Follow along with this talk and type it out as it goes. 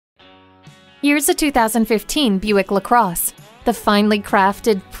Here's a 2015 Buick LaCrosse. The finely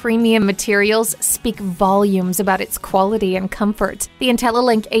crafted premium materials speak volumes about its quality and comfort. The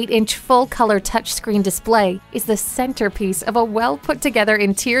IntelliLink 8-inch full-color touchscreen display is the centerpiece of a well-put-together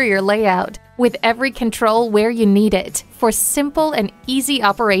interior layout, with every control where you need it for simple and easy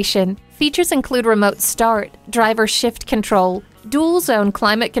operation. Features include remote start, driver shift control, dual-zone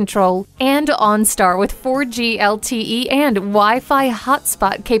climate control, and OnStar with 4G LTE and Wi-Fi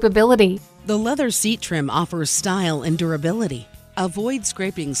hotspot capability. The leather seat trim offers style and durability. Avoid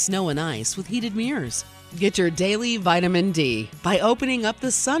scraping snow and ice with heated mirrors. Get your daily vitamin D by opening up the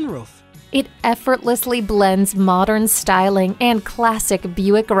sunroof. It effortlessly blends modern styling and classic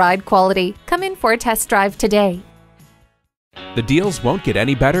Buick ride quality. Come in for a test drive today. The deals won't get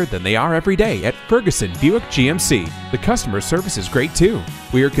any better than they are every day at Ferguson Buick GMC. The customer service is great too.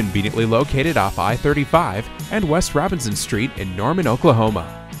 We are conveniently located off I-35 and West Robinson Street in Norman,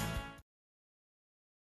 Oklahoma.